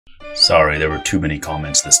Sorry, there were too many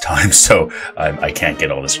comments this time, so I can't get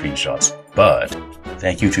all the screenshots. But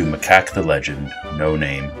thank you to Macaque the Legend,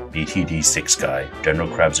 Noname, BTD6 Guy, General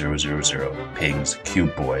Crab 000, Pingz,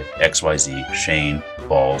 Cubeboi, XYZ, Shayne,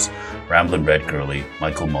 Balls, Ramblin Red Girlie,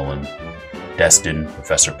 Michael Mullan, Destin,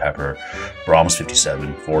 Professor Pepper, Brahms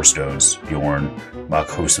 57, Four Stones, Bjorn,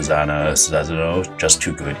 Makhosazana F Just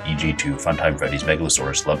Too Good, EG2, Funtime Freddy,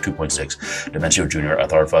 Megalosaurus, Love 2.6, Dimensio Jr,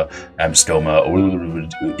 Atharva, Amybstoma,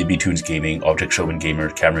 oOoibbytoons Gaming,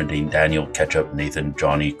 Objectshowmanandgamer, Cameron Dean, Daniel, Ketchup, Nathan,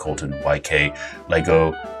 Johnny, Colton, YK,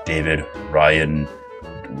 Lego, David, Ryan,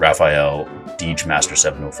 Rafael, Deej Master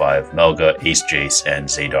 705, Melga, Ace Jace, and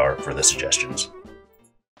Zadar for the suggestions.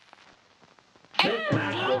 This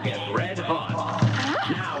match will get red.